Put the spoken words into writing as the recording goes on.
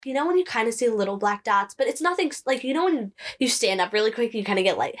you know when you kind of see little black dots, but it's nothing, like, you know when you stand up really quick, you kind of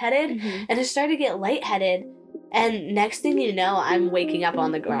get lightheaded? Mm-hmm. And I started to get lightheaded, and next thing you know, I'm waking up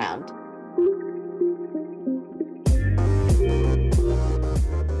on the ground.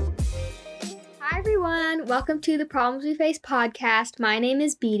 Hi everyone, welcome to the Problems We Face podcast. My name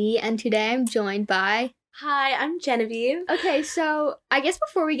is Beatty, and today I'm joined by... Hi, I'm Genevieve. Okay, so I guess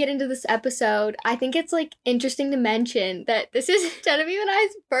before we get into this episode, I think it's like interesting to mention that this is Genevieve and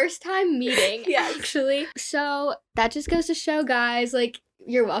I's first time meeting, Yes. actually. So that just goes to show, guys, like,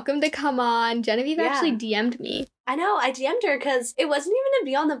 you're welcome to come on. Genevieve actually DM'd me. I know, I DM'd her because it wasn't even to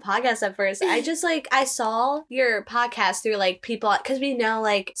be on the podcast at first. I just, like, I saw your podcast through, like, people, because we know,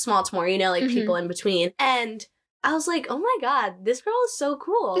 like, Small to More, you know, like, people in between. And I was like, oh my God, this girl is so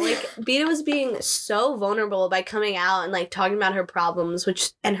cool. Like, Beta was being so vulnerable by coming out and, like, talking about her problems,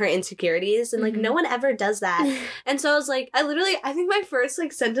 and her insecurities. And, like, no one ever does that. And so I was like, I think my first,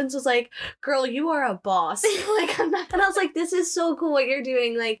 like, sentence was like, girl, you are a boss. Like, and I was like, this is so cool what you're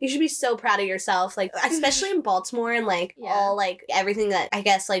doing. Like, you should be so proud of yourself. Like, especially in Baltimore and, like, all, like, everything that I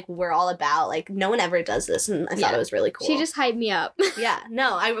guess, like, we're all about. Like, no one ever does this. And I thought it was really cool. She just hyped me up. Yeah,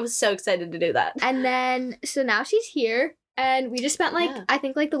 no, I was so excited to do that. And then, so now she's here, and we just spent, like, I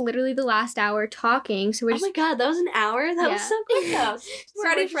think, like, literally the last hour talking, so we're just... Oh my God, that was an hour? That was so quick, though. We're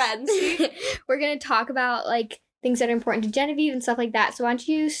already friends. We're gonna talk about, like, things that are important to Genevieve and stuff like that, so why don't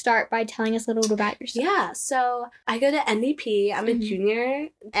you start by telling us a little bit about yourself? Yeah, so I go to NDP, I'm a junior,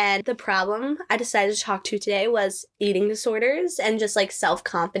 and the problem I decided to talk to today was eating disorders and just, like,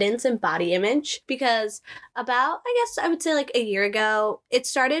 self-confidence and body image, because about, I guess I would say, like, a year ago, it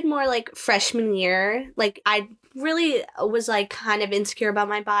started more, like, freshman year. Like, I really was, like, kind of insecure about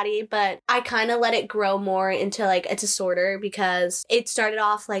my body, but I kind of let it grow more into, like, a disorder, because it started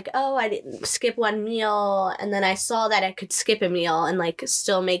off like, oh, I didn't skip one meal, and then I saw that I could skip a meal and, like,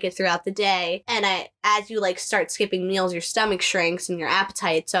 still make it throughout the day, and as you, like, start skipping meals, your stomach shrinks and your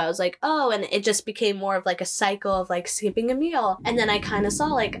appetite, so I was like, oh, and it just became more of, like, a cycle of, like, skipping a meal, and then I kind of saw,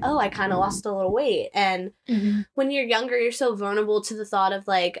 like, oh, I kind of lost a little weight, and when you're younger, you're so vulnerable to the thought of,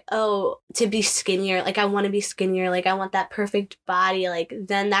 like, oh, to be skinnier, like, I want to be skinnier, like, I want that perfect body, like,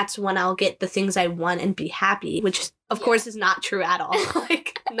 then that's when I'll get the things I want and be happy, which of course is not true at all.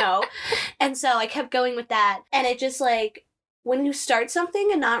 Like, no. And so I kept going with that, and it just, like, when you start something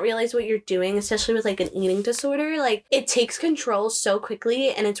and not realize what you're doing, especially with, like, an eating disorder, like, it takes control so quickly,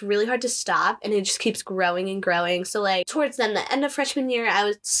 and it's really hard to stop, and it just keeps growing and growing. So, like, towards then, the end of freshman year, I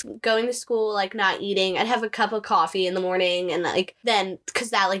was going to school, like, not eating. I'd have a cup of coffee in the morning, and, like, then, because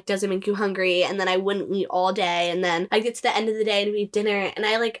that, like, doesn't make you hungry, and then I wouldn't eat all day, and then I'd get to the end of the day and eat dinner, and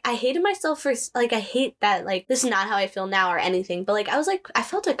I hated myself for, like, I hate that, like, this is not how I feel now or anything, but, like, I was, like, I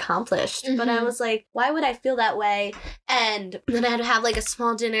felt accomplished, but I was, like, why would I feel that way? And then I had to have, like, a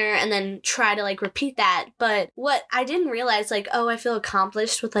small dinner and then try to, like, repeat that. But what I didn't realize, like, oh, I feel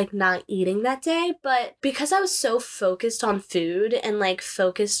accomplished with, like, not eating that day. But because I was so focused on food and, like,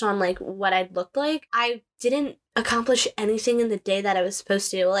 focused on, like, what I'd look like, I didn't accomplish anything in the day that I was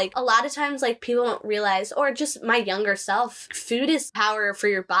supposed to. Like, a lot of times, like, people don't realize, or just my younger self, food is power for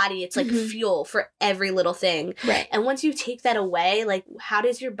your body. It's, like, fuel for every little thing. Right. And once you take that away, like, how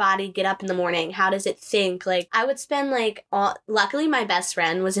does your body get up in the morning? How does it think? Like, I would spend, like, luckily my best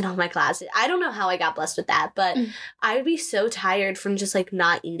friend was in all my classes. I don't know how I got blessed with that, but I would be so tired from just, like,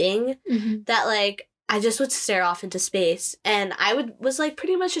 not eating that, like, I just would stare off into space, and I was, like,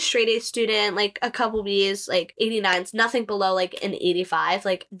 pretty much a straight A student, like, a couple B's, like, 89s, nothing below, like, an 85.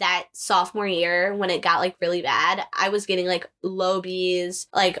 Like, that sophomore year, when it got, like, really bad, I was getting, like, low B's,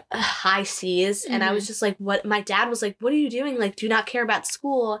 like, high C's, and I was just like, what? My dad was like, what are you doing? Like, do you not care about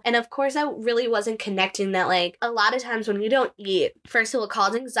school? And, of course, I really wasn't connecting that, like, a lot of times when you don't eat, first it will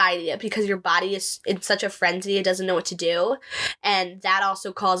cause anxiety because your body is in such a frenzy, it doesn't know what to do, and that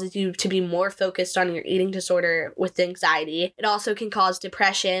also causes you to be more focused on your eating disorder with anxiety. It also can cause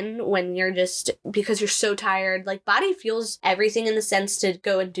depression when you're just, because you're so tired. Like, body feels everything in the sense to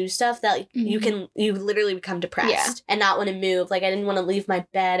go and do stuff that, like, you literally become depressed and not want to move. Like, I didn't want to leave my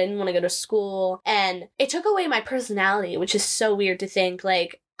bed. I didn't want to go to school. And it took away my personality, which is so weird to think.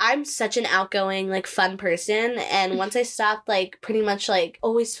 Like, I'm such an outgoing, like, fun person. And once I stopped, like, pretty much, like,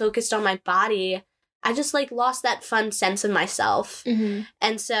 always focused on my body, I just, like, lost that fun sense of myself. Mm-hmm.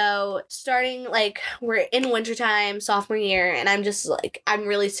 And so starting, like, we're in wintertime, sophomore year, and I'm just, like, I'm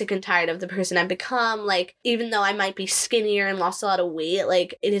really sick and tired of the person I've become. Like, even though I might be skinnier and lost a lot of weight,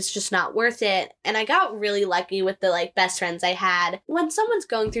 like, it is just not worth it. And I got really lucky with the, like, best friends I had. When someone's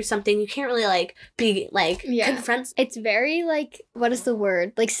going through something, you can't really, like, be, like, confront. It's very, like, what is the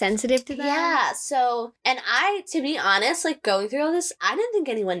word? Like, sensitive to them? Yeah, so, and I, to be honest, like, going through all this, I didn't think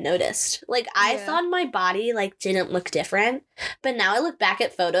anyone noticed. Like, I thought my body, like, didn't look different, but now I look back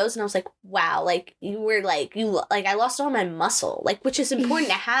at photos and I was like, wow, like, I lost all my muscle, like, which is important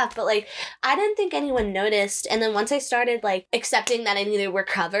to have, but, like, I didn't think anyone noticed. And then once I started, like, accepting that I needed to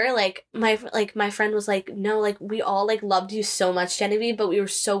recover, like, my friend was like, no, like, we all, like, loved you so much, Genevieve, but we were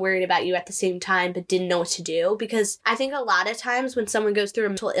so worried about you at the same time, but didn't know what to do. Because I think a lot of times when someone goes through a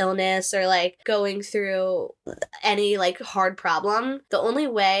mental illness or, like, going through any, like, hard problem, the only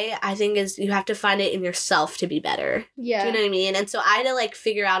way, I think, is you have to find it in yourself to be better. Yeah. Do you know what I mean? And so I had to, like,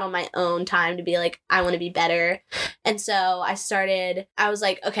 figure out on my own time to be like, I want to be better. And so I was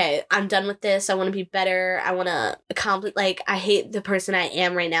like, okay, I'm done with this. I want to be better. I want to accomplish, like, I hate the person I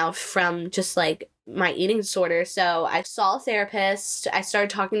am right now from just, like, my eating disorder. So I saw a therapist. I started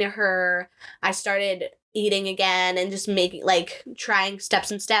talking to her. I started eating again and just making, like, trying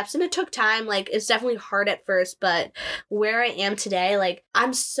steps. And it took time. Like, it's definitely hard at first, but where I am today, like,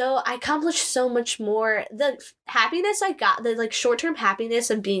 I accomplished so much more. The happiness I got, the, like, short-term happiness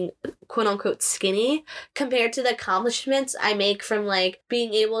of being quote unquote skinny compared to the accomplishments I make from, like,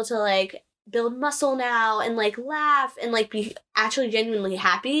 being able to, like, build muscle now and, like, laugh and, like, be actually genuinely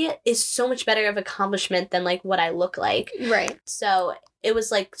happy is so much better of accomplishment than, like, what I look like. Right. So it was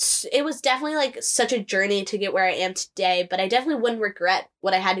definitely, like, such a journey to get where I am today, but I definitely wouldn't regret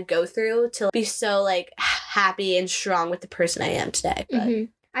what I had to go through to be so, like, happy and strong with the person I am today. But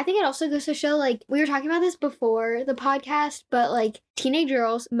I think it also goes to show, like, we were talking about this before the podcast, but, like, teenage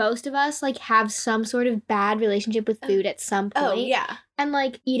girls, most of us, like, have some sort of bad relationship with food at some point. Oh, yeah. And,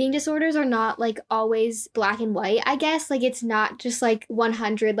 like, eating disorders are not, like, always black and white, I guess. Like, it's not just, like,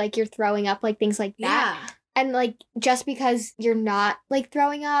 100, like, you're throwing up, like, things like that. Yeah. And, like, just because you're not, like,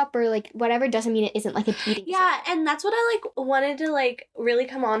 throwing up or, like, whatever doesn't mean it isn't, like, an eating disorder. Yeah, and that's what I, like, wanted to, like, really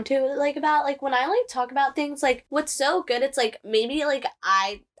come on to, like, about, like, when I, like, talk about things, like, what's so good, it's, like, maybe, like,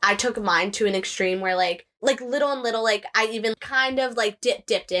 I took mine to an extreme where, like, little and little, like, I even kind of, like,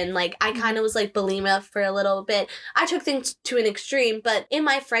 dipped in, like, I kind of was, like, bulimia for a little bit. I took things to an extreme, but in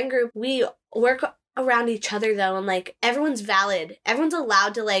my friend group, we work around each other, though, and, like, everyone's valid. Everyone's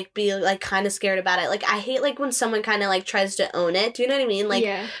allowed to, like, be, like, kind of scared about it. Like, I hate, like, when someone kind of, like, tries to own it. Do you know what I mean? Like,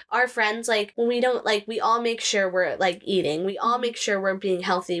 our friends, like, when we don't, like, we all make sure we're, like, eating. We all make sure we're being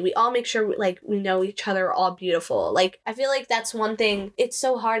healthy. We all make sure, like, we know each other are all beautiful. Like, I feel like that's one thing. It's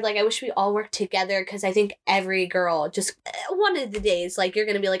so hard. Like, I wish we all worked together, because I think every girl just, one of the days, like, you're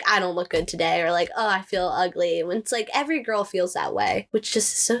gonna be like, I don't look good today, or, like, oh, I feel ugly. When it's, like, every girl feels that way, which is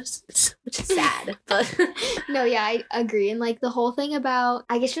sad. But no, yeah, I agree. And, like, the whole thing about,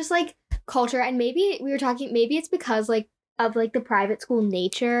 I guess, just, like, culture, and maybe maybe it's because, like, of, like, the private school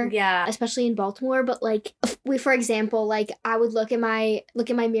nature, especially in Baltimore, but, like, for example, like, I would look at my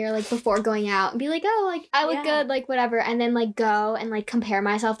mirror, like, before going out and be like, oh, like, I look good, like, whatever, and then, like, go and, like, compare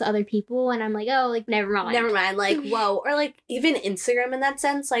myself to other people, and I'm like, oh, like, never mind, like, whoa. Or, like, even Instagram in that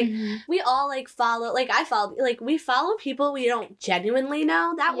sense, like, we all, like, follow, like, we follow people we don't genuinely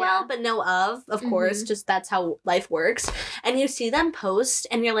know that well, but know of course, just that's how life works, and you see them post,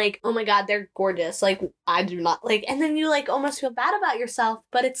 and you're like, oh my god, they're gorgeous, like, I do not, like, and then you, like, almost feel bad about yourself,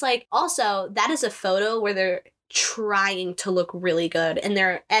 but it's, like, also, that is a photo where they're trying to look really good, and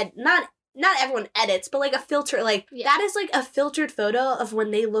they're not everyone edits, but, like, a filter, like, that is, like, a filtered photo of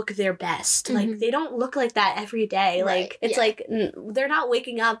when they look their best. Like, they don't look like that every day. Right. Like, it's like, they're not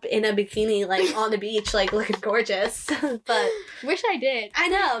waking up in a bikini, like, on the beach, like, looking gorgeous. But wish I did. I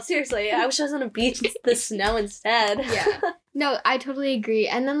know, seriously. I wish I was on a beach in the snow instead. Yeah. No, I totally agree.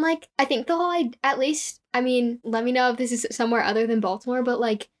 And then, like, I think the whole, at least, I mean, let me know if this is somewhere other than Baltimore, but,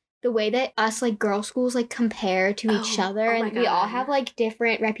 like, the way that us, like, girl schools, like, compare to each other, and we all have, like,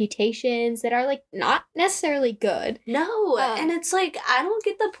 different reputations that are, like, not necessarily good. No, and it's, like, I don't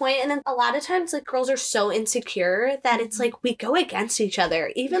get the point, and then a lot of times, like, girls are so insecure that it's, like, we go against each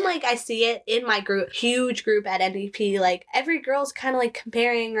other. Even, like, I see it in my group, huge group at NDP, like, every girl's kind of, like,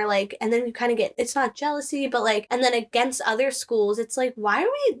 comparing, or, like, and then you kind of get, it's not jealousy, but, like, and then against other schools, it's, like, why are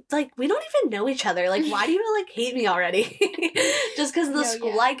we, like, we don't even know each other. Like, why do you, like, hate me already? Just because of the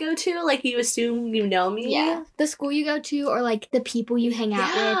school I go go to, like, you assume you know me. Yeah. The school you go to or, like, the people you hang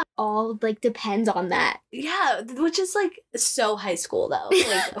out with all, like, depends on that. Yeah, which is, like, so high school, though.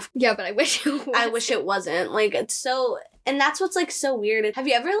 Like, yeah, but I wish it wasn't. I wish it wasn't. Like, it's so... And that's what's, like, so weird. Have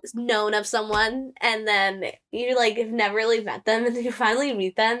you ever known of someone and then you, like, have never really met them and then you finally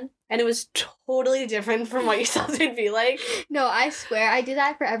meet them and it was totally different from what you thought they'd be like? No, I swear. I do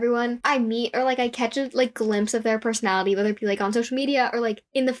that for everyone I meet or, like, I catch a, like, glimpse of their personality, whether it be, like, on social media or, like,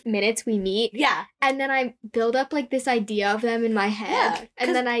 in the minutes we meet. Yeah. And then I build up, like, this idea of them in my head. Yeah,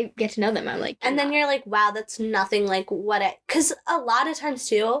 and then I get to know them. I'm like... And then you're like, wow, that's nothing like what I... Because a lot of times,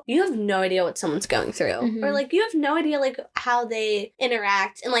 too, you have no idea what someone's going through. Mm-hmm. Or, like, you have no idea, like, how they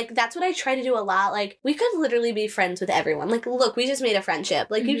interact. And, like, that's what I try to do a lot. Like, we could literally be friends with everyone. Like, look, we just made a friendship.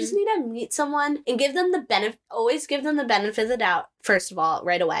 Like, you just need to meet someone and give them the benefit... Always give them the benefit of the doubt, first of all,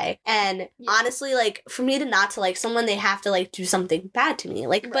 right away. And honestly, like, for me to not to like someone, they have to, like, do something bad to me.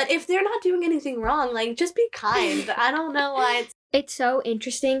 Like, but if they're not doing anything wrong, like, just be kind. I don't know why it's so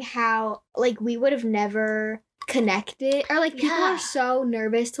interesting how, like, we would have never connected. Or, like, people are so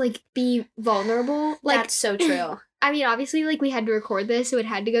nervous to, like, be vulnerable. Like, that's so true. I mean, obviously, like, we had to record this, so it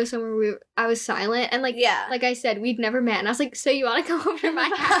had to go somewhere where I was silent. And, like, like I said, we'd never met. And I was like, so you want to come over to my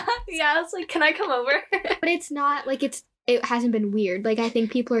house? Yeah, I was like, can I come over? But it's not, like, it hasn't been weird. Like, I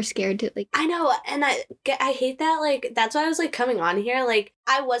think people are scared to, like... I know, and I hate that, like, that's why I was, like, coming on here. Like,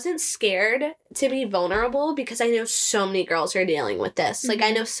 I wasn't scared to be vulnerable because I know so many girls are dealing with this. Like,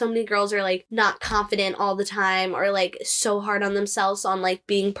 I know so many girls are, like, not confident all the time or, like, so hard on themselves on, like,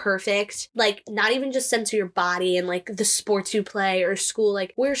 being perfect. Like, not even just sense of your body and, like, the sports you play or school.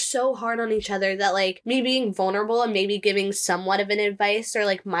 Like, we're so hard on each other that, like, me being vulnerable and maybe giving somewhat of an advice or,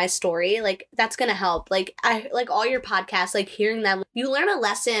 like, my story, like, that's gonna help. Like, all your podcasts, like, hearing them, you learn a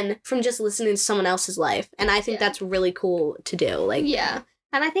lesson from just listening to someone else's life. And I think that's really cool to do. Like, yeah.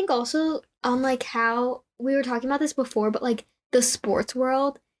 And I think also on, like, how we were talking about this before, but, like, the sports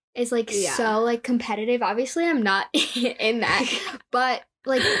world is, like, so, like, competitive. Obviously, I'm not in that. But,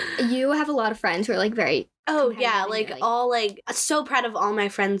 like, you have a lot of friends who are, like, very... Oh, yeah, like, all, like, so proud of all my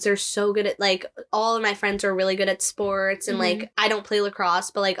friends. They're so good at, like, all of my friends are really good at sports, and, like, I don't play lacrosse,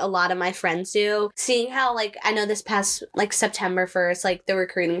 but, like, a lot of my friends do. Seeing how, like, I know this past, like, September 1st, like, the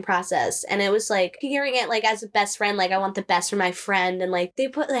recruiting process, and it was, like, hearing it, like, as a best friend, like, I want the best for my friend, and, like,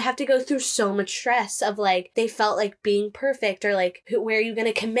 they have to go through so much stress of, like, they felt like being perfect, or, like, where are you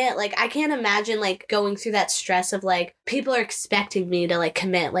gonna commit? Like, I can't imagine, like, going through that stress of, like, people are expecting me to, like,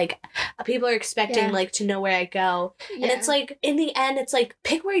 commit, like, people are expecting, like, to know where I go. And it's like, in the end, it's like,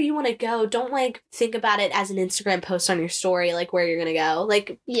 pick where you want to go. Don't, like, think about it as an Instagram post on your story, like, where you're gonna go.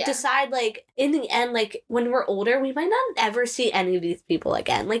 Like, decide, like, in the end, like, when we're older, we might not ever see any of these people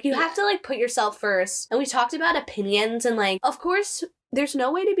again. Like, you have to, like, put yourself first. And we talked about opinions and, like, of course, there's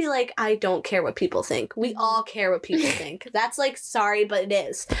no way to be like, I don't care what people think. We all care what people think. That's, like, sorry, but it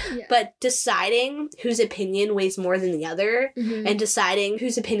is. Yeah. But deciding whose opinion weighs more than the other and deciding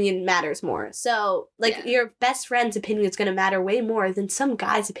whose opinion matters more. So, like, your best friend's opinion is going to matter way more than some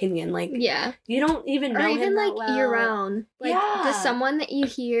guy's opinion. Like, you don't even know or even, him like, that well. your own. Like, does someone that you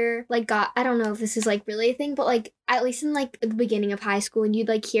hear, like, I don't know if this is, like, really a thing, but, like, at least in, like, the beginning of high school and you'd,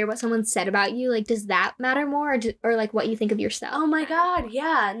 like, hear what someone said about you, like, does that matter more or like, what you think of yourself? Oh, my God,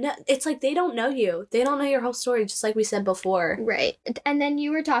 yeah. No, it's like they don't know you. They don't know your whole story, just like we said before. Right. And then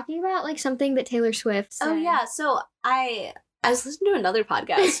you were talking about, like, something that Taylor Swift said. Oh, yeah. So I was listening to another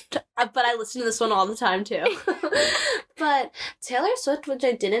podcast, but I listen to this one all the time, too. But Taylor Swift, which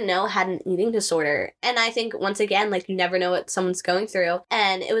I didn't know, had an eating disorder. And I think, once again, like, you never know what someone's going through.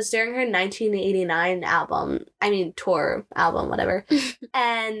 And it was during her 1989 tour album, whatever.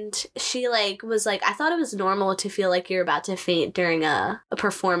 And she, like, was like, I thought it was normal to feel like you're about to faint during a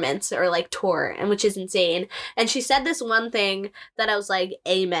performance or, like, tour, and which is insane. And she said this one thing that I was like,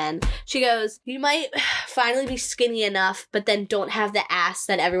 amen. She goes, you might finally be skinny enough, but then don't have the ass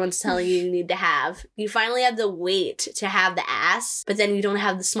that everyone's telling you need to have. You finally have the weight to have the ass, but then you don't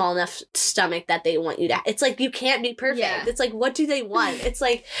have the small enough stomach that they want you to. It's like, you can't be perfect. Yeah. It's like, what do they want? It's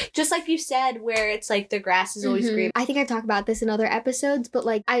like, just like you said, where it's like the grass is always green. I think I've talked about this in other episodes, but,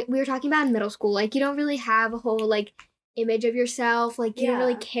 like, we were talking about in middle school, like, you don't really have a whole, like, image of yourself. Like, you don't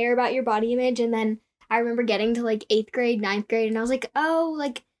really care about your body image. And then I remember getting to, like, 8th grade, 9th grade, and I was like, oh,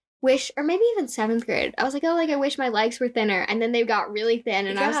 like, or maybe even 7th grade. I was like, oh, like, I wish my legs were thinner. And then they got really thin,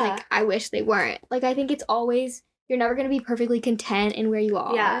 and I was like, I wish they weren't. Like, I think it's always, you're never going to be perfectly content in where you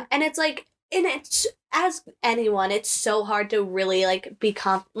are. Yeah. And it's like, and it's, as anyone, it's so hard to really, like,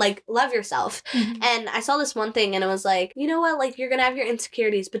 love yourself. And I saw this one thing and it was like, you know what, like, you're gonna have your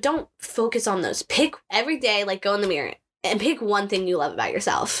insecurities, but don't focus on those. Pick every day, like, go in the mirror. and pick one thing you love about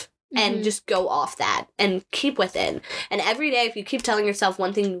yourself. And just go off that and keep within. And every day, if you keep telling yourself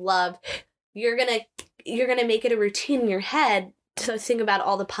one thing you love, you're gonna make it a routine in your head to think about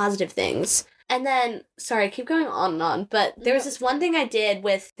all the positive things. And then, sorry, I keep going on and on, but there was this one thing I did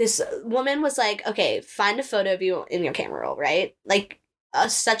with this woman was like, okay, find a photo of you in your camera roll, right? Like,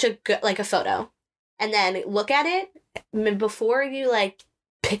 such a good, like a photo. And then look at it before you, like,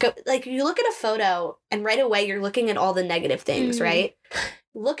 pick up, like, you look at a photo and right away you're looking at all the negative things, right?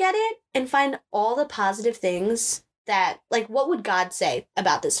 Look at it and find all the positive things that, like, what would God say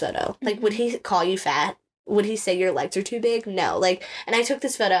about this photo? Like, would he call you fat? Would he say your legs are too big? No. Like, and I took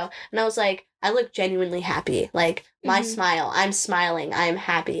this photo and I was like, I look genuinely happy. Like, my smile, I'm smiling, I'm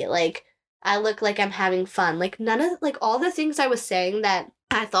happy. Like, I look like I'm having fun. Like, none of, like, all the things I was saying that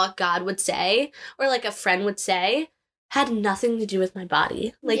I thought God would say or, like, a friend would say had nothing to do with my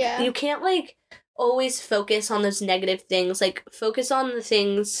body. Like, you can't, like, always focus on those negative things. Like, focus on the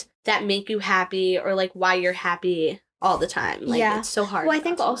things that make you happy or, like, why you're happy all the time. Like, it's so hard. Well, I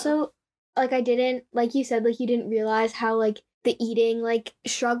think also, like, I didn't, like you said, like, you didn't realize how, like, the eating, like,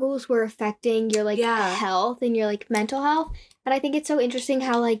 struggles were affecting your, like, health and your, like, mental health. And I think it's so interesting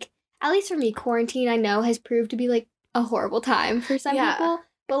how, like, at least for me, quarantine, I know, has proved to be, like, a horrible time for some people.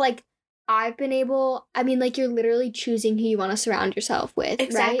 But, like, I've been able, I mean, like, you're literally choosing who you want to surround yourself with,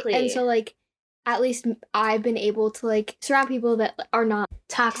 exactly. Right? And so, like, at least I've been able to, like, surround people that are not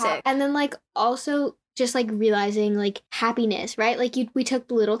toxic. And then, like, also just, like, realizing, like, happiness, right? Like, we took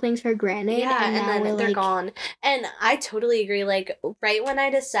little things for granted. Yeah, and then they're like, gone. And I totally agree. Like, right when I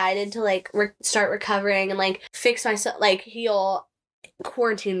decided to, like, start recovering and, like, fix myself, like, heal,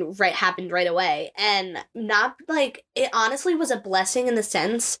 quarantine happened right away. And not, like, it honestly was a blessing in the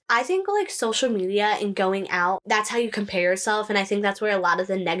sense, I think, like, social media and going out, that's how you compare yourself. And I think that's where a lot of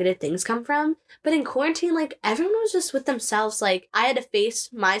the negative things come from. But in quarantine, like, everyone was just with themselves. Like, I had to face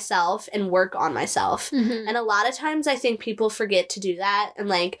myself and work on myself. And a lot of times I think people forget to do that. And,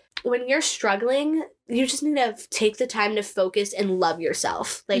 like, when you're struggling, you just need to take the time to focus and love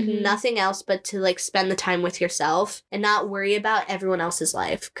yourself. Like, nothing else but to, like, spend the time with yourself and not worry about everyone else's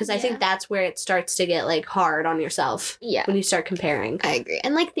life. Because I think that's where it starts to get, like, hard on yourself. Yeah. When you start comparing. I agree.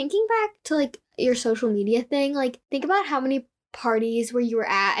 And, like, thinking back to, like, your social media thing, like, think about how many parties where you were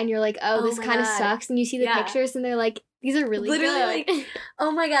at and you're like, oh this kind of sucks. And you see the pictures and they're like, these are really literally good. Like,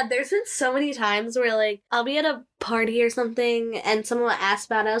 oh my God, there's been so many times where, like, I'll be at a party or something and someone will ask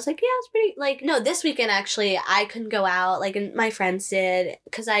about it. I was like, yeah, it's pretty, like, no, this weekend actually I couldn't go out, like, and my friends did,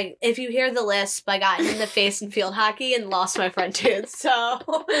 because if you hear the lisp, I got hit in the face in field hockey and lost my front tooth. So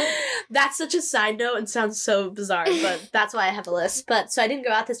that's such a side note and sounds so bizarre, but that's why I have a lisp. But so I didn't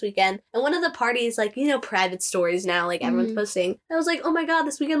go out this weekend, and one of the parties, like, you know, private stories now, like, everyone's posting, I was like, oh my God,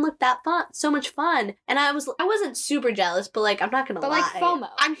 this weekend looked that fun, so much fun. And I wasn't super jealous, but, like, I'm not gonna lie, like, FOMO,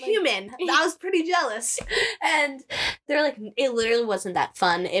 I'm human. I was pretty jealous. And they're like, it literally wasn't that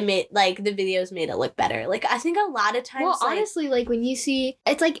fun. It made, like, the videos made it look better. Like, I think a lot of times, well, honestly, like, when you see,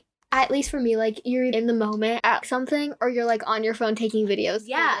 it's like, at least for me, like, you're in the moment at something, or you're, like, on your phone taking videos.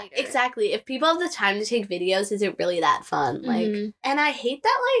 Yeah, exactly. If people have the time to take videos, is it really that fun? Like, and I hate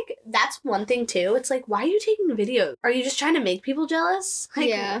that, like, that's one thing, too. It's like, why are you taking videos? Are you just trying to make people jealous?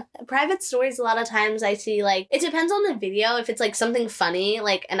 Like, private stories, a lot of times I see, like, it depends on the video. If it's, like, something funny,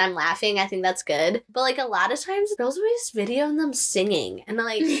 like, and I'm laughing, I think that's good. But, like, a lot of times, girls will just video them singing. And,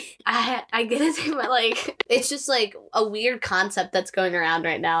 like, I get it, but, like, it's just, like, a weird concept that's going around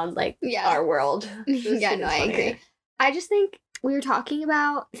right now. And, like, our world. Yeah, no, I agree. I just think we were talking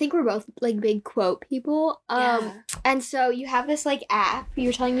about, I think we're both, like, big quote people. And so you have this, like, app. You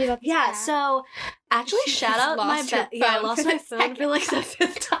were telling me about this app. So actually, shout out my I lost my phone for, like, the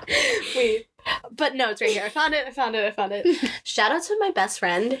 5th time. Wait. But no, it's right here. I found it. Shout out to my best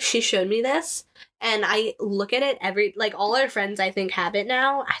friend. She showed me this. And I look at it like, all our friends, I think, have it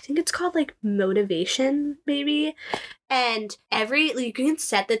now. I think it's called, like, motivation, maybe. And you can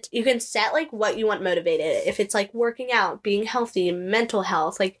set, like, what you want motivated. If it's, like, working out, being healthy, mental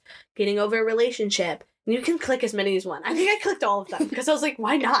health, like, getting over a relationship. You can click as many as you want. I think I clicked all of them because I was like,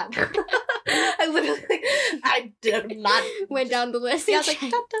 why not? I literally, like, I did not. Went down the list. Yeah, I was like,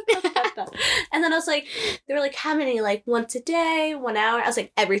 da. And then I was like, they were like, how many? Like, once a day, 1 hour? I was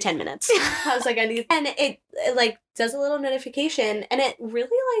like, every 10 minutes. I was like, I need, and it like, does a little notification, and it really,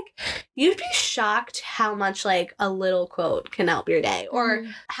 like, you'd be shocked how much, like, a little quote can help your day, or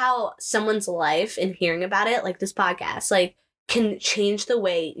how someone's life, and hearing about it, like this podcast, like, can change the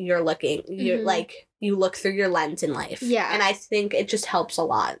way you're looking. You're like, you look through your lens in life. Yeah. And I think it just helps a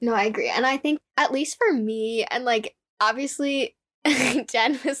lot. No, I agree. And I think, at least for me, and, like, obviously,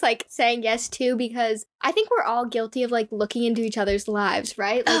 Jen was like saying yes to, because I think we're all guilty of like looking into each other's lives,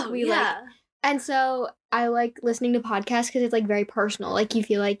 right? Like like, and so I like listening to podcasts because it's like very personal. Like you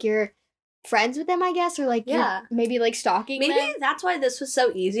feel like you're friends with them, I guess, or like you're maybe like stalking them. Maybe that's why this was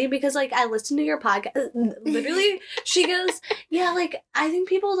so easy, because like I listened to your podcast. Literally, she goes, yeah, like I think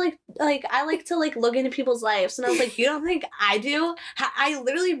people like I like to like look into people's lives, and I was like, you don't think I do? I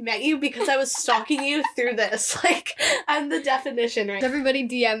literally met you because I was stalking you through this. Like I'm the definition, right? Everybody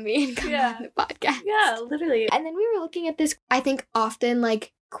DM me and come on the podcast. Yeah, literally. And then we were looking at this. I think often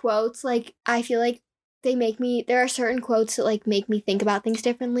like quotes, like I feel like there are certain quotes that like make me think about things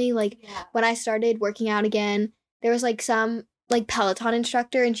differently. Like when I started working out again, there was like some like Peloton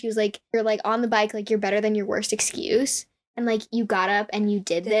instructor, and she was like, you're like on the bike, like you're better than your worst excuse. And like you got up and you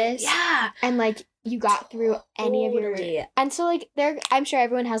did this. Yeah. And like you got through any of your, and so like I'm sure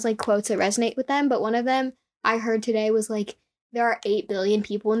everyone has like quotes that resonate with them, but one of them I heard today was like, there are 8 billion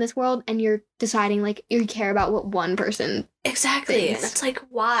people in this world, and you're deciding like you care about what one person exactly thinks. And it's like,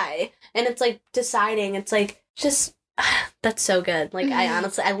 why? And it's like deciding, it's like just that's so good. Like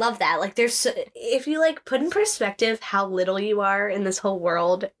I love that. Like there's if you like put in perspective how little you are in this whole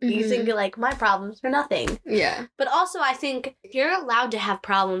world, you think like my problems are nothing. Yeah. But also I think you're allowed to have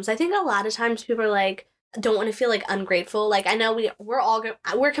problems. I think a lot of times people are like, don't want to feel like ungrateful. Like I know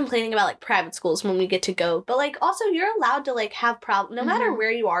we're complaining about like private schools when we get to go, but like also you're allowed to like have problems no matter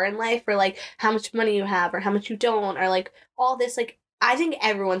where you are in life, or like how much money you have or how much you don't, or like all this. Like I think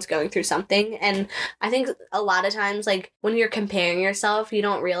everyone's going through something, and I think a lot of times like when you're comparing yourself, you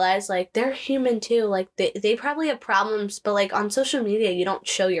don't realize like they're human too. Like they probably have problems, but like on social media you don't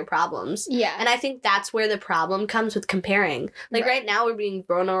show your problems. Yeah. And I think that's where the problem comes with comparing. Like right now we're being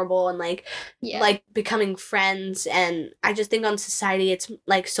vulnerable and like like becoming friends, and I just think on society it's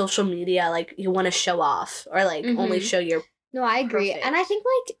like social media, like you want to show off or like only show your No, I agree. perfect. And I think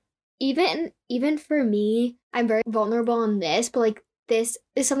like even for me, I'm very vulnerable in this, but like this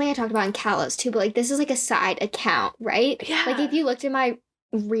is something I talked about in Kalos too, but like this is like a side account, right? Yeah. Like if you looked at my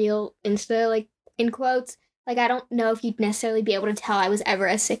real Insta, like in quotes, like I don't know if you'd necessarily be able to tell I was ever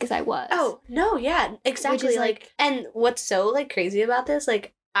as sick as I was. Oh, no, yeah, exactly. Which is like and what's so like crazy about this,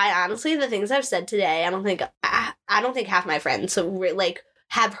 like I honestly, the things I've said today, I don't think half my friends like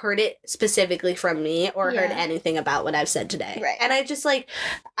have heard it specifically from me or heard anything about what I've said today. Right. And I just like,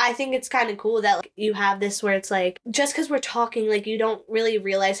 I think it's kind of cool that like, you have this where it's like, just because we're talking, like you don't really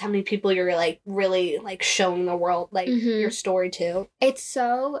realize how many people you're like really like showing the world like your story to. It's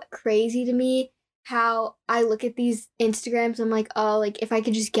so crazy to me how I look at these Instagrams, I'm like, oh, like if I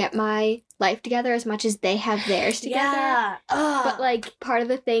could just get my life together as much as they have theirs together. Yeah. But like part of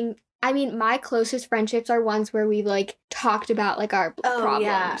the thing, I mean, my closest friendships are ones where we like talked about like our problems.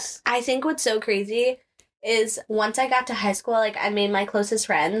 Yeah. I think what's so crazy is once I got to high school, like I made my closest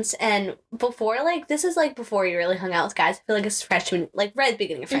friends, and before like this is like before you really hung out with guys. I feel like it's freshman, like right at the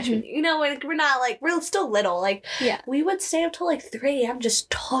beginning of freshman. You know, like we're not like we're still little. Like we would stay up till like 3 a.m.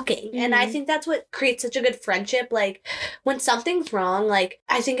 just talking, and I think that's what creates such a good friendship. Like when something's wrong, like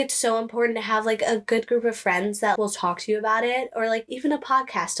I think it's so important to have like a good group of friends that will talk to you about it, or like even a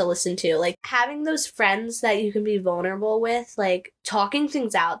podcast to listen to. Like having those friends that you can be vulnerable with, like talking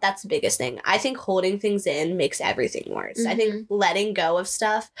things out. That's the biggest thing. I think holding things in makes everything worse. I think letting go of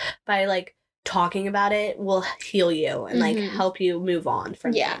stuff by like talking about it will heal you and like help you move on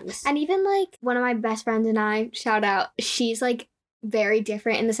from things. And even like one of my best friends and I, shout out, she's like very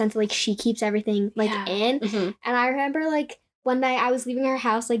different in the sense that like she keeps everything like in. And I remember like one night I was leaving her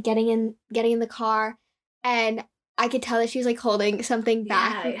house, like getting in the car, and I could tell that she was like holding something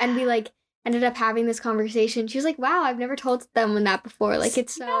back, and we like ended up having this conversation. She was like, wow, I've never told them that before. Like,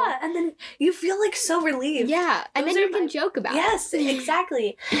 it's so... Yeah, and then you feel, like, so relieved. Yeah, and then you can joke about it. Yes,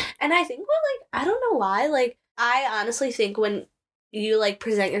 exactly. And I think, well, like, I don't know why, like, I honestly think when you, like,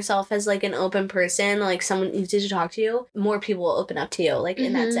 present yourself as, like, an open person, like, someone easy to talk to, more people will open up to you, like,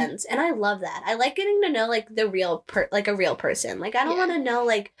 in that sense. And I love that. I like getting to know, like, a real person. Like, I don't want to know,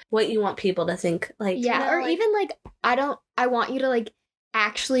 like, what you want people to think. Like, yeah, you know, or like, even, like, I want you to, like,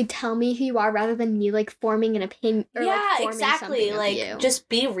 actually tell me who you are rather than me like forming an opinion or like forming exactly, like you. Just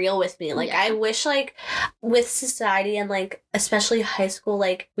be real with me. Like I wish like with society and like especially high school,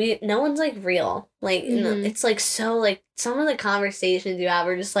 like no one's like real, like you know, it's like so like some of the conversations you have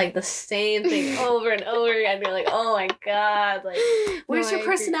are just like the same thing over and over again. You're like, oh my god, like where's your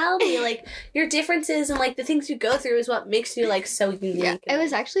personality? Like your differences and like the things you go through is what makes you like so unique. It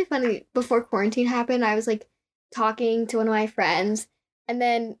was actually funny, before quarantine happened, I was like talking to one of my friends. And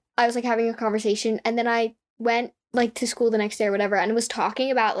then I was, like, having a conversation, and then I went, like, to school the next day or whatever, and was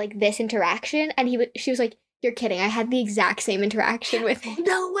talking about, like, this interaction, and she was like, You're kidding. I had the exact same interaction with him.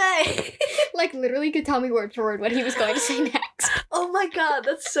 No way! Like, literally could tell me word for word what he was going to say next. Oh my god,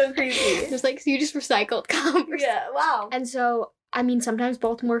 that's so crazy. Just like, so you just recycled conversation. Yeah, wow. And so, I mean, sometimes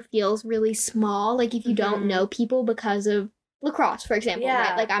Baltimore feels really small, like if you don't know people because of lacrosse, for example,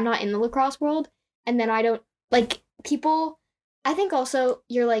 right? Like, I'm not in the lacrosse world, and then I don't, like, people, I think also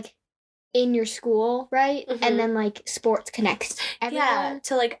you're, like, in your school, right? And then, like, sports connects everyone. Yeah,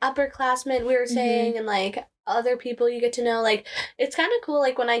 to, like, upperclassmen, we were saying, and, like, other people you get to know. Like, it's kind of cool,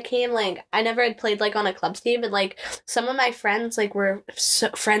 like, when I came, like, I never had played, like, on a club team, and, like, some of my friends, like, were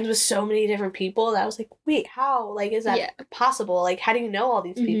friends with so many different people that I was like, wait, how? Like, is that possible? Like, how do you know all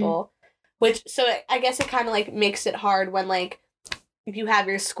these people? Which, so I guess it kind of, like, makes it hard when, like, if you have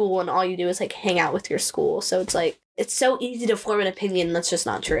your school and all you do is, like, hang out with your school. So it's, like, it's so easy to form an opinion that's just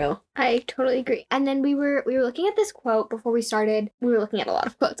not true. I totally agree. And then we were looking at this quote before we started. We were looking at a lot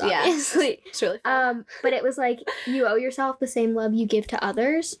of quotes, obviously. Yeah, it's really fun. But it was like, you owe yourself the same love you give to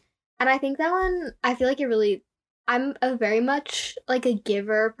others. And I think that one, I feel like it really, I'm a very much, like, a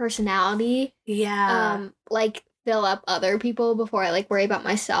giver personality. Yeah. Like, fill up other people before I, like, worry about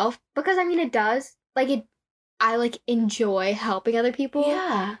myself. Because, I mean, it does. Like, I, like, enjoy helping other people.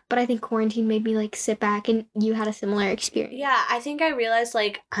 Yeah. But I think quarantine made me, like, sit back, and you had a similar experience. Yeah, I think I realized,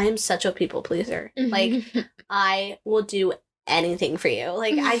 like, I'm such a people pleaser. Like, I will do anything for you.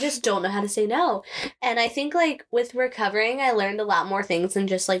 Like, I just don't know how to say no. And I think, like, with recovering, I learned a lot more things than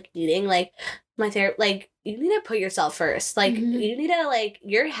just, like, eating. Like, my therapist, like, you need to put yourself first. Like, you need to, like,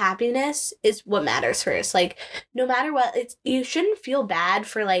 your happiness is what matters first. Like, no matter what, you shouldn't feel bad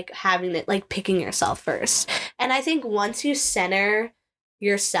for, like, having it, like, picking yourself first. And I think once you center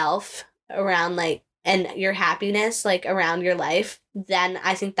yourself around, like, and your happiness, like, around your life, then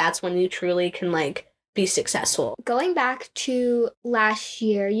I think that's when you truly can, like, be successful. Going back to last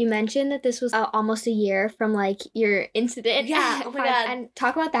year, you mentioned that this was almost a year from, like, your incident. Yeah, oh my god. And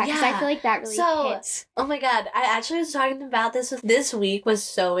talk about that, because I feel like that really hits. Oh my god, I actually was talking about this week was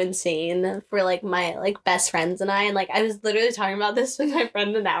so insane for, like, my, like, best friends and I, and, like, I was literally talking about this with my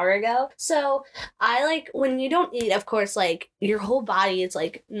friend an hour ago. So, I, like, when you don't eat, of course, like, your whole body is,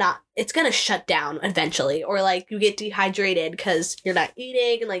 like, not, it's gonna shut down eventually, or, like, you get dehydrated because you're not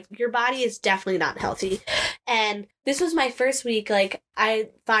eating, and, like, your body is definitely not healthy. And this was my first week, like, I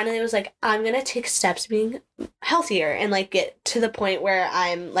finally was like, I'm gonna take steps being healthier and, like, get to the point where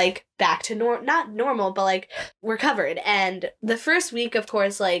I'm, like, back to not normal, but, like, recovered. And the first week, of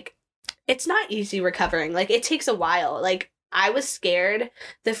course, like, it's not easy recovering. Like, it takes a while. Like, I was scared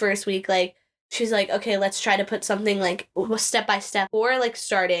the first week, like, she's like, okay, let's try to put something, like, step by step. Or, like,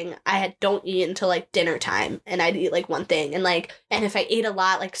 starting, don't eat until, like, dinner time. And I'd eat, like, one thing. And, like, and if I ate a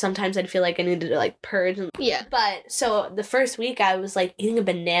lot, like, sometimes I'd feel like I needed to, like, purge. Yeah. But, so, the first week, I was, like, eating a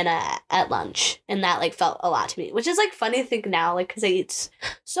banana at lunch. And that, like, felt a lot to me. Which is, like, funny to think now, like, because I eat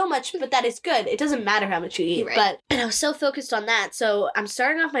so much. But that is good. It doesn't matter how much you eat. Right. But, and I was so focused on that. So, I'm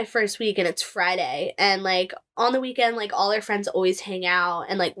starting off my first week, and it's Friday. And, like, on the weekend, like, all our friends always hang out,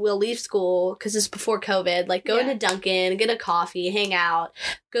 and, like, we'll leave school, because it's before COVID, like, go into Dunkin', get a coffee, hang out,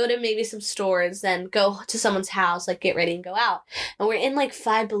 go to maybe some stores, then go to someone's house, like, get ready and go out. And we're in, like,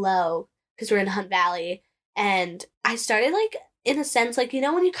 Five Below, because we're in Hunt Valley, and I started, like, in a sense, like, you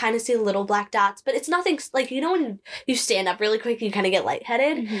know when you kind of see little black dots, but it's nothing, like, you know when you stand up really quick, you kind of get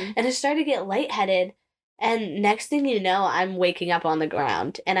lightheaded, and I started to get lightheaded. And next thing you know, I'm waking up on the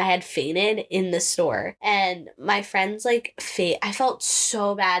ground, and I had fainted in the store. And my friends, like, I felt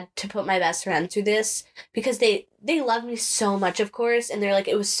so bad to put my best friend through this, because they love me so much, of course, and they're like,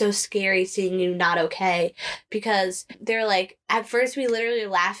 it was so scary seeing you not okay, because they're like, at first we literally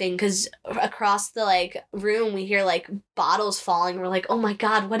were laughing, because across the, like, room we hear, like, bottles falling. We're like, oh my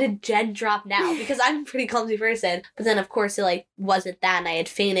god, what did Jen drop now? Because I'm a pretty clumsy person. But then, of course, it, like, wasn't that, and I had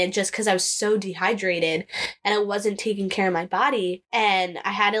fainted just because I was so dehydrated, and I wasn't taking care of my body, and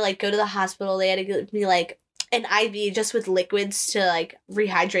I had to, like, go to the hospital. They had to give me, like, an IV just with liquids to, like,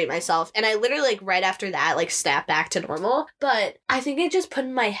 rehydrate myself. And I literally, like, right after that, like, snapped back to normal. But I think it just put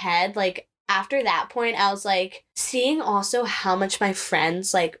in my head, like, after that point, I was, like, seeing also how much my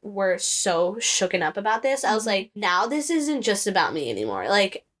friends, like, were so shooken up about this. I was like, now this isn't just about me anymore.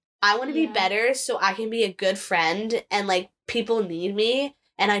 Like, I want to be better so I can be a good friend, and, like, people need me.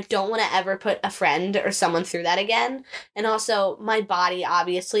 And I don't want to ever put a friend or someone through that again. And also, my body,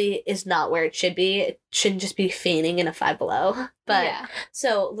 obviously, is not where it should be. It shouldn't just be fainting in a Five Below. But,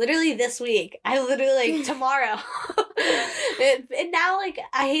 so, literally this week, I literally, like, tomorrow. And now, like,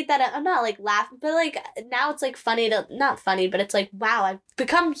 I hate that I'm not, like, laughing. But, like, now it's, like, funny not funny, but it's, like, wow, I've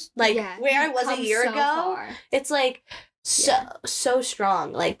become, like, where I was a year ago. Far. It's, like, so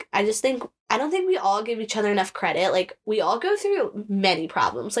strong. Like, I just think I don't think we all give each other enough credit. Like, we all go through many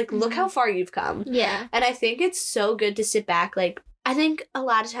problems. Like, look how far you've come. Yeah. And I think it's so good to sit back. Like, I think a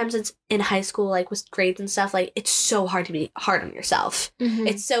lot of times it's in high school, like, with grades and stuff, like, it's so hard to be hard on yourself.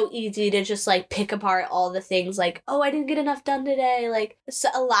 It's so easy to just, like, pick apart all the things, like, oh, I didn't get enough done today. Like, so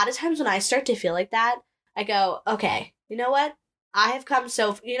a lot of times when I start to feel like that, I go, okay, you know what? I have come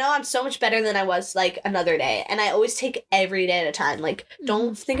I'm so much better than I was, like, another day. And I always take every day at a time. Like,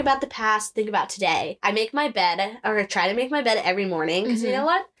 don't think about the past, think about today. I make my bed, or try to make my bed every morning, because you know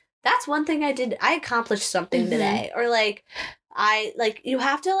what? That's one thing I did. I accomplished something today. Or, like, you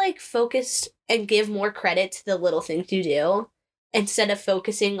have to, like, focus and give more credit to the little things you do instead of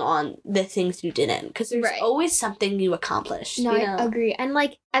focusing on the things you didn't. Because there's always something you accomplished. No, you know? I agree. And,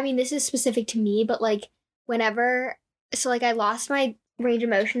 like, I mean, this is specific to me, but, like, whenever... So, like, I lost my range of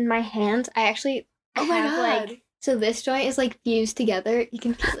motion in my hands. I actually God. Like... So this joint is, like, fused together. You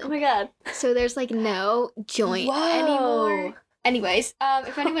can feel it. Oh, my God. So there's, like, no joint anymore. Anyways,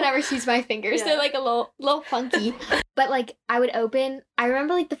 if anyone ever sees my fingers, they're, like, a little funky. But, like, I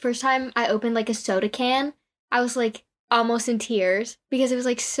remember, like, the first time I opened, like, a soda can, I was, like, almost in tears. Because it was,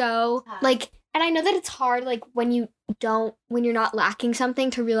 like, so, like... And I know that it's hard, like, when you're not lacking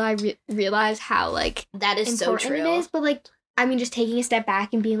something to realize how, like, that is so true. It is, but, like, I mean, just taking a step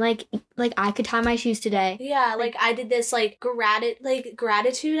back and being like, I could tie my shoes today. Yeah, like, I did this, like,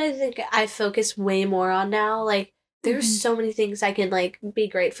 gratitude, I think I focus way more on now. Like, there's so many things I can, like, be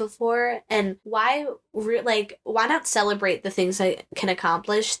grateful for, and why not celebrate the things I can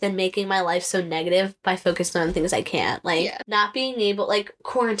accomplish than making my life so negative by focusing on things I can't? Like, not being able, like,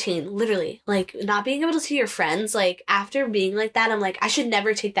 quarantine, literally, like, not being able to see your friends, like, after being like that, I'm like, I should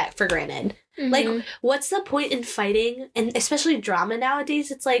never take that for granted. Like, what's the point in fighting? And especially drama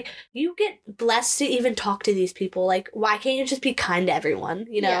nowadays, it's like, you get blessed to even talk to these people. Like, why can't you just be kind to everyone?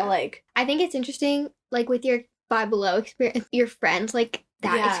 You know, like... I think it's interesting, like, with your Five Below experience, your friends, like,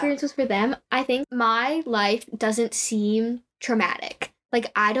 that experience was for them. I think my life doesn't seem traumatic.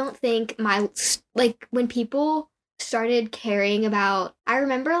 Like, I don't think when people started caring about... I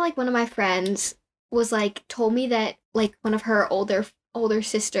remember, like, one of my friends was, like, told me that, like, one of her older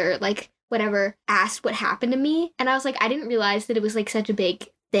sister, like... whatever, asked what happened to me. And I was like, I didn't realize that it was, like, such a big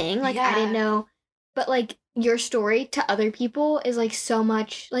thing. Like, I didn't know. But, like, your story to other people is, like, so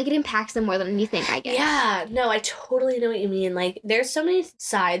much, like, it impacts them more than you think, I guess. Yeah, no, I totally know what you mean. Like, there's so many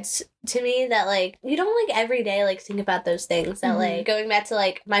sides to me that, like, you don't, like, every day, like, think about those things. That, like, going back to,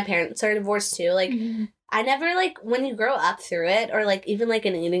 like, my parents are divorced, too. Like, I never, like, when you grow up through it, or, like, even, like,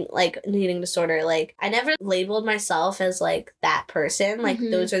 an eating disorder, like, I never labeled myself as, like, that person. Like,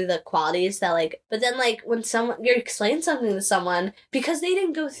 those are the qualities that, like, but then, like, when you explain something to someone, because they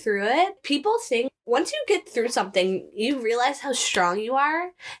didn't go through it, people think, once you get through something, you realize how strong you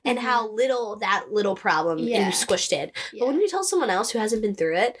are, and how little that little problem, and you squished it. But when you tell someone else who hasn't been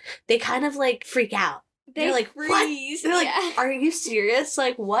through it, they kind of, like, freak out. They're like, freeze. What? They're like, are you serious?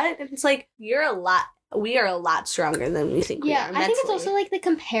 Like, what? And it's like, we are a lot stronger than we think we are. I think it's also, like, the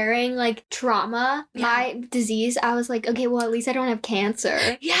comparing, like, trauma, my disease. I was like, okay, well, at least I don't have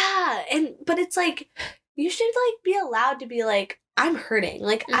cancer. Yeah, but it's like, you should, like, be allowed to be like, I'm hurting.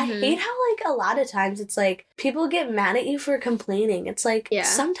 Like, I hate how, like, a lot of times it's like, people get mad at you for complaining. It's like,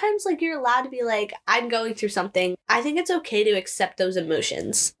 sometimes, like, you're allowed to be like, I'm going through something. I think it's okay to accept those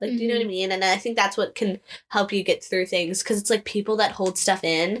emotions. Like, do you know what I mean? And I think that's what can help you get through things. Because it's, like, people that hold stuff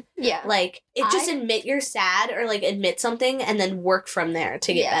in. Yeah. Like, just admit you're sad, or, like, admit something and then work from there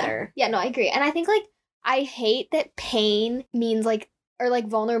to get better. Yeah, no, I agree. And I think, like, I hate that pain means, like, or, like,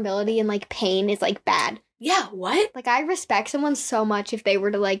 vulnerability and, like, pain is, like, bad. Yeah, what? Like, I respect someone so much if they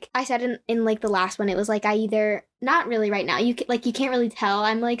were to, like, I said in like, the last one, it was, like, I either, not really right now, you can't really tell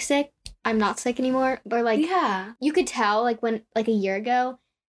I'm, like, sick, I'm not sick anymore, but, like, you could tell, like, when, like, a year ago,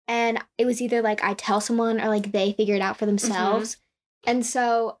 and it was either, like, I tell someone, or, like, they figure it out for themselves, and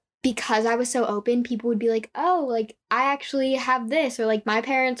so, because I was so open, people would be like, oh, like, I actually have this, or, like, my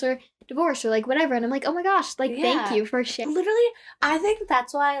parents are divorced, or, like, whatever, and I'm like, oh my gosh, like, thank you for sharing. Literally, I think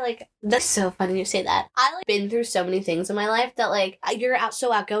that's why, like, that's so funny you say that. I, like, been through so many things in my life that, like, you're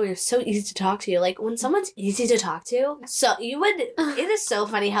so outgoing, you're so easy to talk to. Like, when someone's easy to talk to, so it is so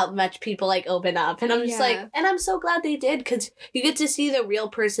funny how much people, like, open up, and I'm just like, and I'm so glad they did, because you get to see the real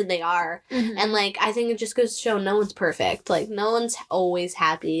person they are, and, like, I think it just goes to show no one's perfect. Like, no one's always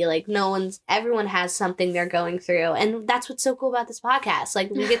happy. Like, everyone has something they're going through, and that's what's so cool about this podcast.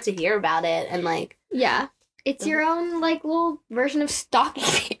 Like, we get to hear about it, and, like, It's your own, like, little version of stalking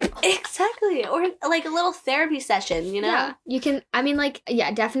people. Exactly. Or, like, a little therapy session, you know? Yeah. You can, I mean, like,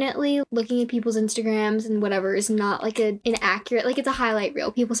 yeah, definitely looking at people's Instagrams and whatever is not, like, an inaccurate, like, it's a highlight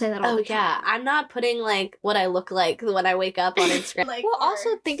reel. People say that all the time. Oh, yeah. I'm not putting, like, what I look like when I wake up on Instagram. Like, well,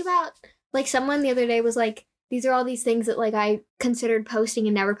 also think about, like, someone the other day was like, these are all these things that, like, I considered posting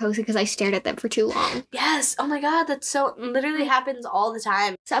and never posted because I stared at them for too long. Yes. Oh my God. That's so, literally happens all the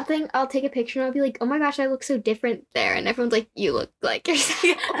time. Something, I'll take a picture and I'll be like, oh my gosh, I look so different there. And everyone's like, you look like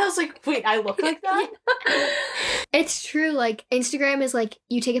yourself. I was like, wait, I look like that? It's true. Like, Instagram is like,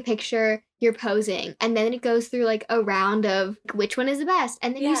 you take a picture, you're posing, and then it goes through, like, a round of which one is the best.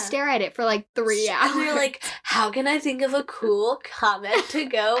 And then you stare at it for, like, 3 hours. And you're like, how can I think of a cool comment to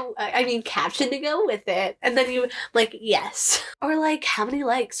go, caption to go with it? And then you, like, yes. Or, like, how many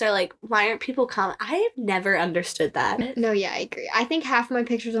likes? Or, like, why aren't people comment? I have never understood that. No, yeah, I agree. I think half of my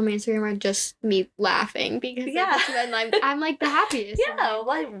pictures on my Instagram are just me laughing because I'm like, the happiest. Yeah,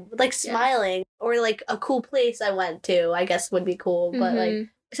 like smiling. Or, like, a cool place I went to, I guess would be cool. But, like...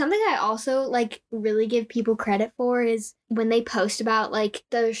 Something I also, like, really give people credit for is when they post about, like,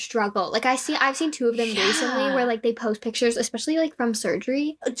 the struggle. Like, I've seen 2 of them recently where, like, they post pictures, especially, like, from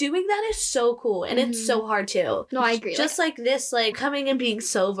surgery. Doing that is so cool, and it's so hard, too. No, I agree. Just, like, this, like, coming and being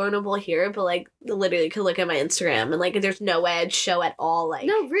so vulnerable here, but, like, literally could look at my Instagram, and, like, there's no way I'd show at all, like...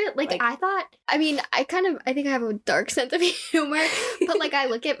 No, really, like I thought... I mean, I think I have a dark sense of humor, but, like, I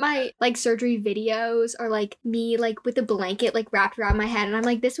look at my, like, surgery videos, or, like, me, like, with a blanket, like, wrapped around my head, and I'm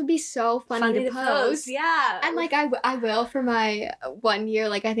like, this would be so funny to post. Yeah. And, like, I will for my 1 year.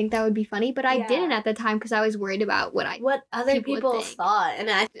 Like, I think that would be funny, but I didn't at the time because I was worried about what other people thought. And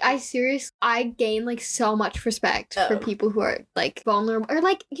I gain, like, so much respect for people who are, like, vulnerable. Or,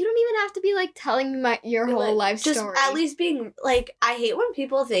 like, you don't even have to be, like, telling me your whole life story. Just at least being, like, I hate when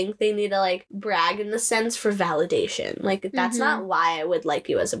people think they need to, like, brag in the sense for validation. Like, that's not why I would like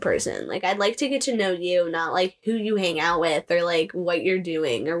you as a person. Like, I'd like to get to know you, not, like, who you hang out with or, like, what you're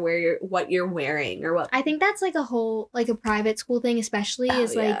doing or what you're wearing or what. I think that's, like, a whole, like, a private school thing especially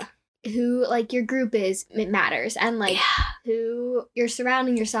like who, like, your group is, it matters, and, like, who you're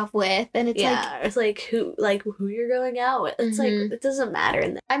surrounding yourself with, and it's like who you're going out with. It's like, it doesn't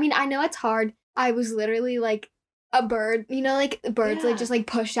matter. I mean, I know it's hard. I was literally, like, a bird, you know, like, birds, like, just, like,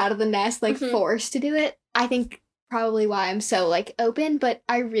 pushed out of the nest, like, forced to do it. I think probably why I'm so, like, open, but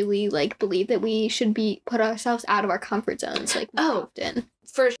I really, like, believe that we should put ourselves out of our comfort zones, like, more often.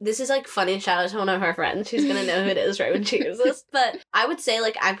 First, this is, like, funny shout out to one of our friends. She's gonna know who it is right when she hears this. But I would say,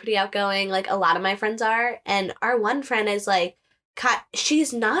 like, I'm pretty outgoing. Like, a lot of my friends are. And our one friend is, like,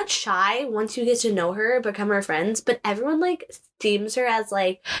 she's not shy once you get to know her, become her friends. But everyone, like, deems her as,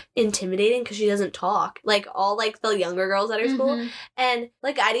 like, intimidating because she doesn't talk. Like, all, like, the younger girls at her school. And,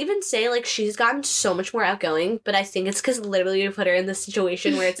 like, I'd even say, like, she's gotten so much more outgoing. But I think it's because literally you put her in this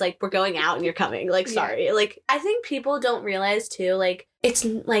situation where it's, like, we're going out and you're coming. Like, sorry. Like, I think people don't realize, too, like, it's,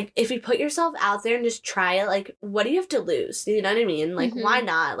 like, if you put yourself out there and just try it, like, what do you have to lose? You know what I mean? Like, why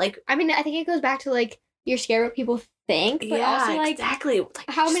not? Like, I mean, I think it goes back to, like, you're scared what people think, but also, like, exactly. Like,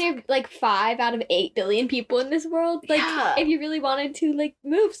 how many, like, 5 out of 8 billion people in this world? Like, if you really wanted to, like,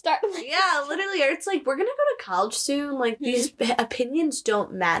 start. Like, literally. Or it's like, we're gonna go to college soon. Like, these opinions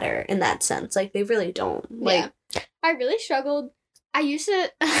don't matter in that sense. Like, they really don't. Like, I really struggled. I used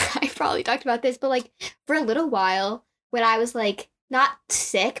to, I probably talked about this, but, like, for a little while, when I was, like, not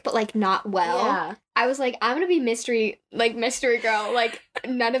sick, but, like, not well. I was like, I'm gonna be mystery girl. Like,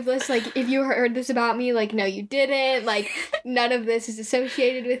 none of this, like, if you heard this about me, like, no, you didn't. Like, none of this is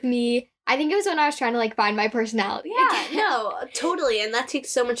associated with me. I think it was when I was trying to, like, find my personality. No, totally. And that takes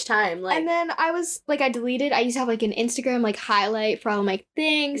so much time. Like, and then I was, like, I used to have, like, an Instagram, like, highlight for all my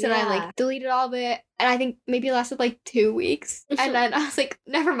things, and I, like, deleted all of it. And I think maybe it lasted, like, 2 weeks. And then I was like,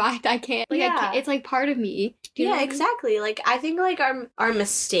 never mind, I can't. Like, I can't. It's, like, part of me. Exactly. Like, I think, like, our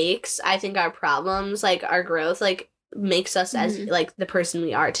mistakes, I think our problems, like, our growth, like, makes us as, like, the person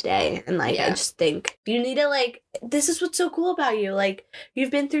we are today. And, like, I just think you need to, like, this is what's so cool about you. Like,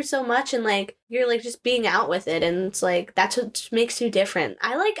 you've been through so much, and, like, you're, like, just being out with it, and it's, like, that's what makes you different.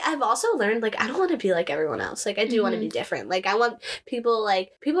 I've also learned, like, I don't want to be like everyone else. Like, I do want to be different. Like, I want people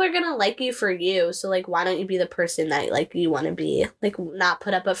are gonna like you for you, so, like, why don't you be the person that, like, you want to be? Like, not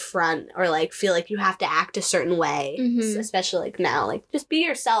put up a front or, like, feel like you have to act a certain way, especially, like, now. Like, just be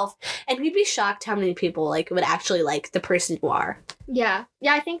yourself, and you'd be shocked how many people, like, would actually like the person you are. Yeah,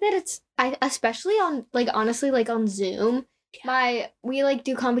 I think that especially on, like, honestly, like, on Zoom, we, like,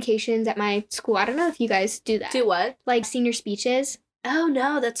 do convocations at my school. I don't know if you guys do that. Do what? Like, senior speeches. Oh,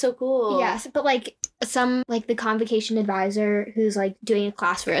 no, that's so cool. Yes, but, like, some, like, the convocation advisor who's, like, doing a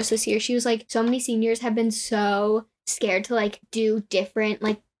class for us this year, she was like, so many seniors have been so scared to, like, do different,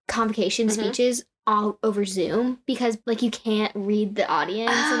 like, convocation speeches all over Zoom because, like, you can't read the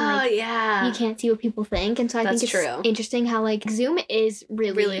audience and, like, you can't see what people think. And so I think it's interesting how, like, Zoom is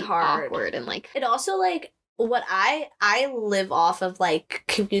really hard. Awkward and, like... It also, like, what I live off of, like,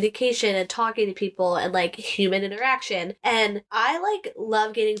 communication and talking to people and, like, human interaction. And I, like,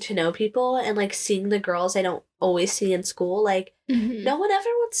 love getting to know people and, like, seeing the girls I don't always see in school. Like, no one ever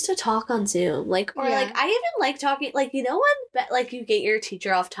wants to talk on Zoom. Like, or, like, I even like talking, like, you know when, like, you get your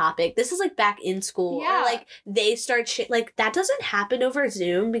teacher off topic. This is, like, back in school. Yeah. Or, like, they start like, that doesn't happen over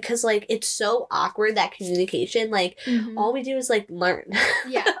Zoom because, like, it's so awkward, that communication. Like, all we do is, like, learn.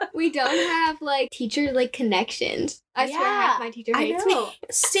 Yeah. We don't have, like, teacher, like, connections. I swear half my teacher hates me.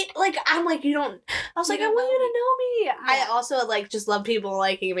 See, like, I'm like, you don't... I was like, I want you to know me. Yeah. I also, like, just love people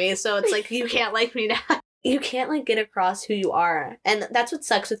liking me, so it's like, you can't like me now. You can't, like, get across who you are. And that's what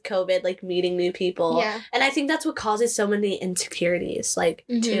sucks with COVID, like, meeting new people. Yeah. And I think that's what causes so many insecurities, like,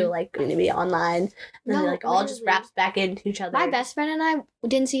 too, like, going to be online. And then, like, all just wraps back into each other. My best friend and I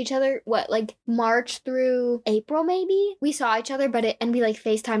didn't see each other, like, March through April, maybe? We saw each other, and we, like,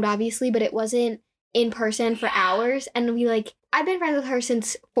 FaceTimed, obviously, but it wasn't in person for hours. And we, like... I've been friends with her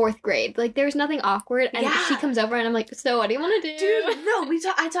since 4th grade. Like, there was nothing awkward. And she comes over and I'm like, so what do you want to do? Dude, no,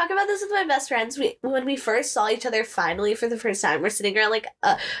 I talk about this with my best friends. When we first saw each other finally for the first time, we're sitting around, like,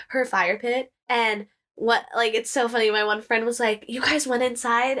 her fire pit. And it's so funny. My one friend was like, you guys went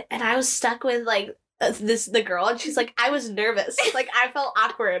inside and I was stuck with, like, the girl, and she's like, I was nervous. Like, I felt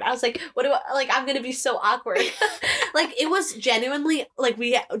awkward. I was like, I'm gonna be so awkward. Like, it was genuinely, like,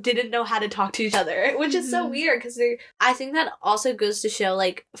 we didn't know how to talk to each other, which is so weird, because I think that also goes to show,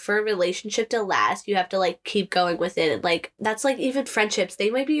 like, for a relationship to last, you have to, like, keep going with it, and, like, that's, like, even friendships, they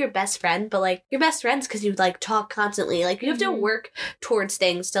might be your best friend, but, like, you're best friends because you, like, talk constantly, like, you have to work towards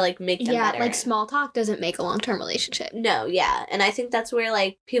things to, like, make them better. Yeah, like, small talk doesn't make a long-term relationship. No, yeah, and I think that's where,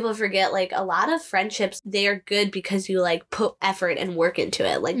 like, people forget, like, a lot of friendships, they are good because you, like, put effort and work into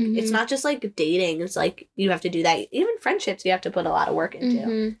it. Like, it's not just, like, dating. It's, like, you have to do that. Even friendships, you have to put a lot of work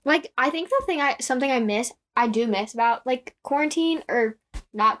into. Like, I think something I do miss about, like, quarantine or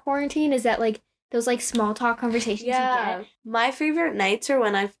not quarantine is that, like, those, like, small talk conversations you get. My favorite nights are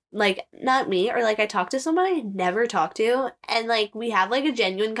when I've, like, not me, or, like, I talk to someone I never talk to, and, like, we have, like, a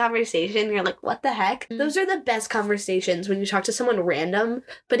genuine conversation, and you're like, what the heck? Those are the best conversations, when you talk to someone random,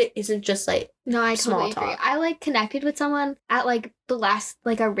 but it isn't just, like, no, I small totally agree. talk. I, like, connected with someone at, like, the last,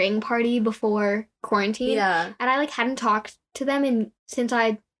 like, a ring party before quarantine. Yeah. And I, like, hadn't talked to them since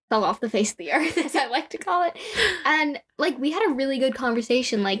I fell off the face of the earth, as I like to call it. And, like, we had a really good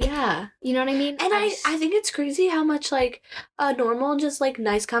conversation. Like, yeah. You know what I mean? And I think it's crazy how much, like, a normal, just, like,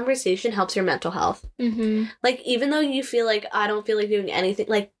 nice conversation helps your mental health. Like, even though you feel like, I don't feel like doing anything,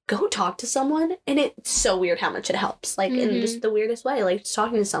 like, go talk to someone, and it's so weird how much it helps. Like, in just the weirdest way, like, just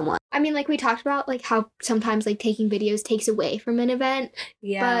talking to someone. I mean, like, we talked about, like, how sometimes, like, taking videos takes away from an event.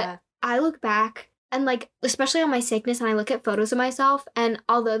 Yeah. But I look back, and, like, especially on my sickness, and I look at photos of myself, and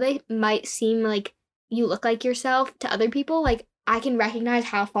although they might seem like you look like yourself to other people, like, I can recognize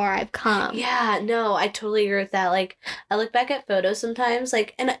how far I've come. Yeah, no, I totally agree with that. Like, I look back at photos sometimes,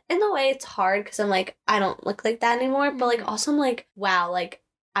 like, and in a way it's hard, because I'm like, I don't look like that anymore, but, like, also I'm like, wow, like,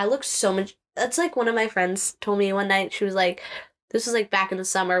 I look so much... That's, like, one of my friends told me one night, she was like... This was, like, back in the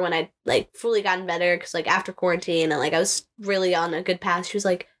summer when I, like, fully gotten better, because, like, after quarantine, and, like, I was really on a good path. She was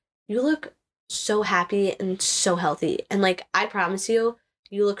like, you look so happy and so healthy, and, like, I promise you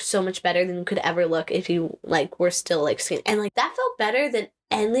look so much better than you could ever look if you, like, were still, like, skinny. And, like, that felt better than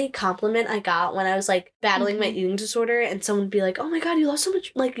any compliment I got when I was, like, battling my eating disorder, and someone would be like, oh my god, you lost so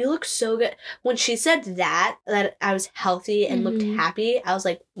much, like, you look so good. When she said that I was healthy and looked happy, I was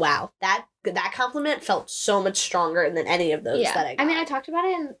like, wow, that compliment felt so much stronger than any of those that I got. I mean, I talked about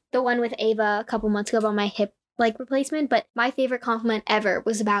it in the one with Ava a couple months ago about my hip, like, replacement, but my favorite compliment ever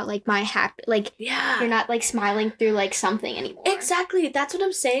was about, like, my happy, like, you're not, like, smiling through, like, something anymore. Exactly. That's what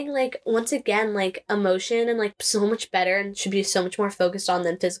I'm saying. Like, once again, like, emotion and, like, so much better and should be so much more focused on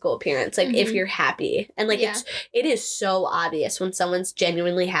than physical appearance. Like, if you're happy. And, like, it is so obvious when someone's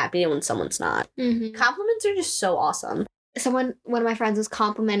genuinely happy and when someone's not. Compliments are just so awesome. One of my friends was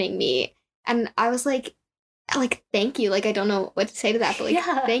complimenting me, and I was like, thank you. Like, I don't know what to say to that, but, like,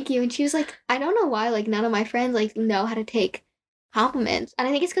 thank you. And she was like, I don't know why, like, none of my friends, like, know how to take compliments. And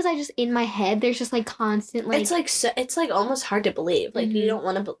I think it's because I just, in my head, there's just, like, constant, like... It's, like, almost hard to believe. Like, you don't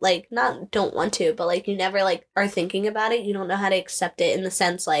want to, like, not don't want to, but, like, you never, like, are thinking about it. You don't know how to accept it in the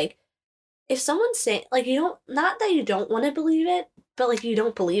sense, like, if someone's saying, like, you don't, not that you don't want to believe it, but like you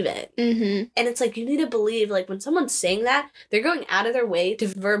don't believe it. Mm-hmm. And it's like you need to believe, like when someone's saying that, they're going out of their way to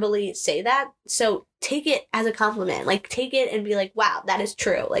verbally say that. So take it as a compliment. Like take it and be like, wow, that is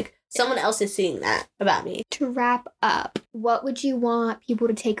true. Like someone else is seeing that about me. To wrap up, what would you want people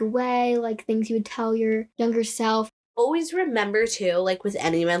to take away? Like things you would tell your younger self? Always remember too, like with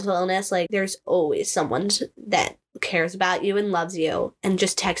any mental illness, like there's always someone that cares about you and loves you, and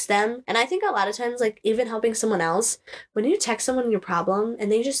just text them. And I think a lot of times, like even helping someone else, when you text someone your problem and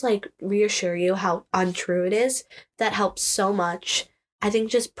they just like reassure you how untrue it is, that helps so much. I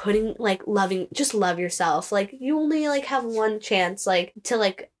think just putting like just love yourself. Like you only like have one chance, like to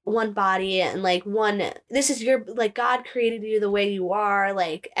like one body, and like this is your, like God created you the way you are.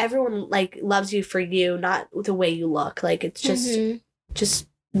 Like everyone like loves you for you, not the way you look. Like it's just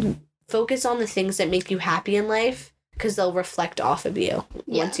focus on the things that make you happy in life, because they'll reflect off of you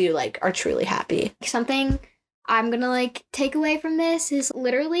once you like are truly happy. Something I'm gonna like take away from this is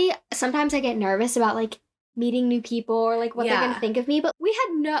literally sometimes I get nervous about like meeting new people or like what they're gonna think of me, but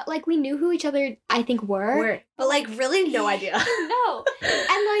we knew who each other I think were, but like really no idea. No.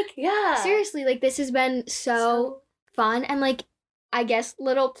 And like seriously, like this has been so fun. And like I guess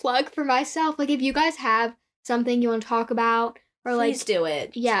little plug for myself, like if you guys have something you want to talk about, or like please do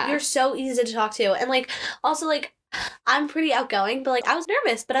it. Yeah, you're so easy to talk to. And like also like I'm pretty outgoing, but like I was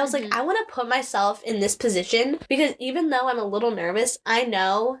nervous, but I was like I want to put myself in this position, because even though I'm a little nervous, I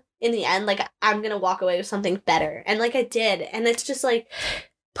know in the end, like, I'm gonna walk away with something better. And, like, I did. And it's just, like,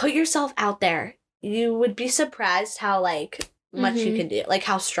 put yourself out there. You would be surprised how, like, much you can do. Like,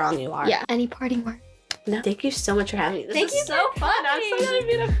 how strong you are. Yeah. Any parting words? No. Thank you so much for having me. Thank you so fun. I'm so glad to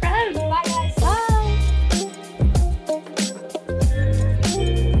be a friend. Bye, guys. Bye.